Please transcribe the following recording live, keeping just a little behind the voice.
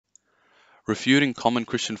Refuting common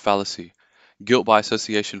Christian fallacy, guilt by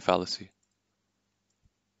association fallacy.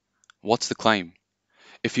 What's the claim?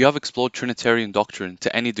 If you have explored Trinitarian doctrine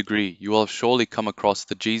to any degree, you will have surely come across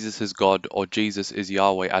the Jesus is God or Jesus is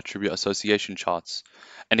Yahweh attribute association charts.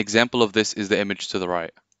 An example of this is the image to the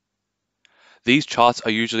right. These charts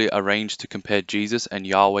are usually arranged to compare Jesus and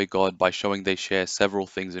Yahweh God by showing they share several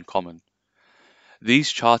things in common.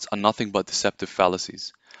 These charts are nothing but deceptive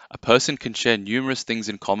fallacies. A person can share numerous things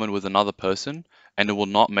in common with another person, and it will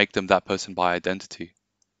not make them that person by identity.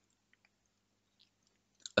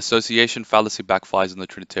 Association fallacy backfires on the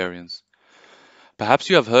Trinitarians. Perhaps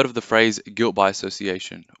you have heard of the phrase guilt by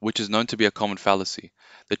association, which is known to be a common fallacy.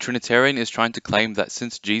 The Trinitarian is trying to claim that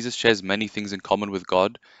since Jesus shares many things in common with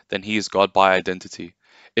God, then he is God by identity.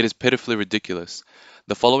 It is pitifully ridiculous.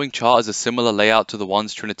 The following chart is a similar layout to the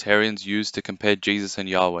ones Trinitarians use to compare Jesus and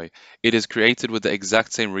Yahweh. It is created with the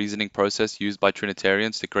exact same reasoning process used by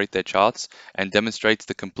Trinitarians to create their charts and demonstrates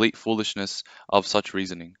the complete foolishness of such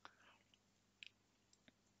reasoning.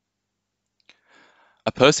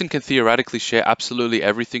 A person can theoretically share absolutely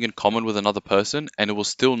everything in common with another person, and it will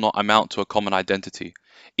still not amount to a common identity.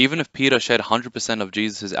 Even if Peter shared 100% of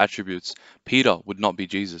Jesus' attributes, Peter would not be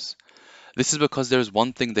Jesus. This is because there is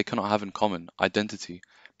one thing they cannot have in common: identity.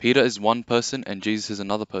 Peter is one person and Jesus is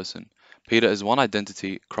another person. Peter is one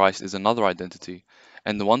identity, Christ is another identity.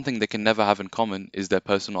 And the one thing they can never have in common is their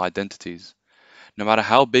personal identities. No matter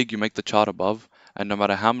how big you make the chart above, and no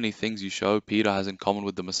matter how many things you show Peter has in common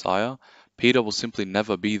with the Messiah, Peter will simply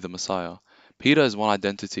never be the Messiah. Peter is one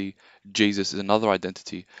identity, Jesus is another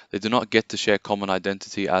identity. They do not get to share common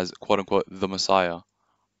identity as quote unquote the Messiah.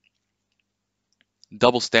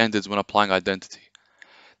 Double standards when applying identity.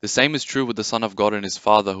 The same is true with the Son of God and his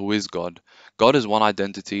Father who is God. God is one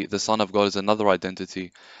identity, the Son of God is another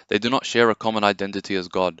identity. They do not share a common identity as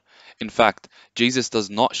God. In fact, Jesus does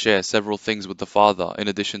not share several things with the Father in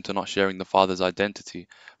addition to not sharing the Father's identity.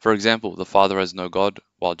 For example, the Father has no God,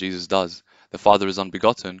 while Jesus does. The Father is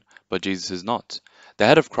unbegotten, but Jesus is not. The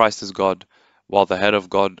head of Christ is God, while the head of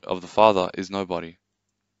God of the Father is nobody.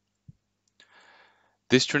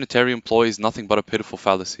 This Trinitarian ploy is nothing but a pitiful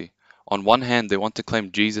fallacy. On one hand, they want to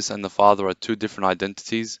claim Jesus and the Father are two different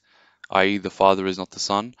identities, i.e., the Father is not the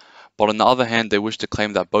Son, but on the other hand, they wish to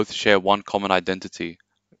claim that both share one common identity.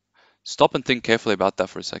 Stop and think carefully about that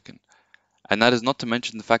for a second. And that is not to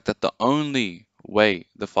mention the fact that the only way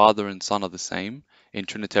the Father and Son are the same in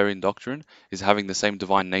Trinitarian doctrine is having the same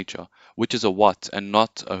divine nature, which is a what and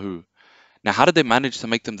not a who. Now, how did they manage to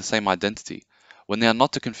make them the same identity? When they are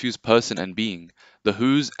not to confuse person and being, the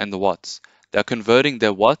whos and the whats. They are converting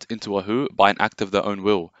their what into a who by an act of their own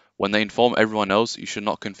will. When they inform everyone else, you should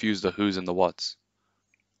not confuse the whos and the whats.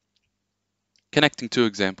 Connecting two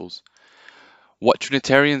examples. What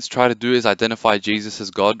Trinitarians try to do is identify Jesus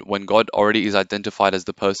as God when God already is identified as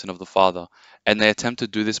the person of the Father, and they attempt to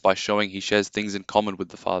do this by showing he shares things in common with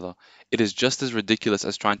the Father. It is just as ridiculous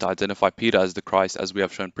as trying to identify Peter as the Christ as we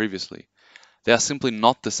have shown previously. They are simply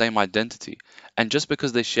not the same identity, and just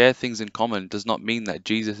because they share things in common does not mean that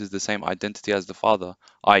Jesus is the same identity as the Father,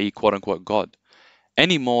 i.e., quote unquote God,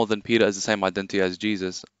 any more than Peter is the same identity as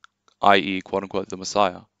Jesus, i.e., quote unquote the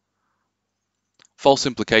Messiah. False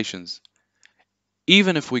implications.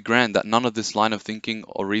 Even if we grant that none of this line of thinking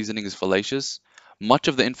or reasoning is fallacious, much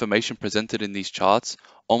of the information presented in these charts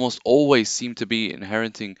almost always seem to be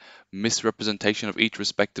inheriting misrepresentation of each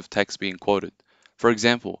respective text being quoted. For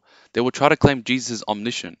example, they will try to claim Jesus is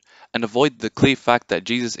omniscient and avoid the clear fact that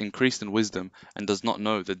Jesus increased in wisdom and does not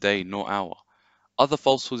know the day nor hour. Other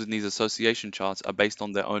falsehoods in these association charts are based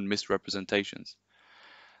on their own misrepresentations.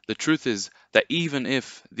 The truth is that even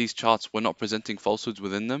if these charts were not presenting falsehoods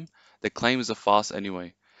within them, the claim is a farce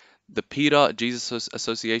anyway. The Peter-Jesus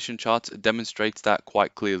association chart demonstrates that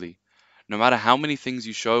quite clearly. No matter how many things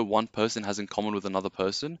you show one person has in common with another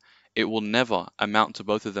person, it will never amount to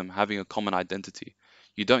both of them having a common identity.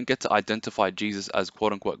 You don't get to identify Jesus as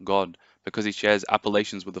quote-unquote God because he shares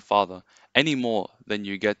appellations with the Father, any more than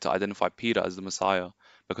you get to identify Peter as the Messiah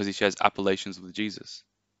because he shares appellations with Jesus.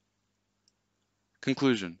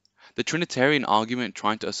 Conclusion. The Trinitarian argument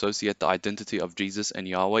trying to associate the identity of Jesus and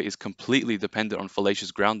Yahweh is completely dependent on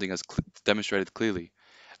fallacious grounding as demonstrated clearly.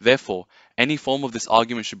 Therefore, any form of this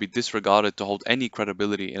argument should be disregarded to hold any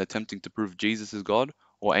credibility in attempting to prove Jesus is God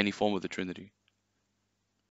or any form of the Trinity.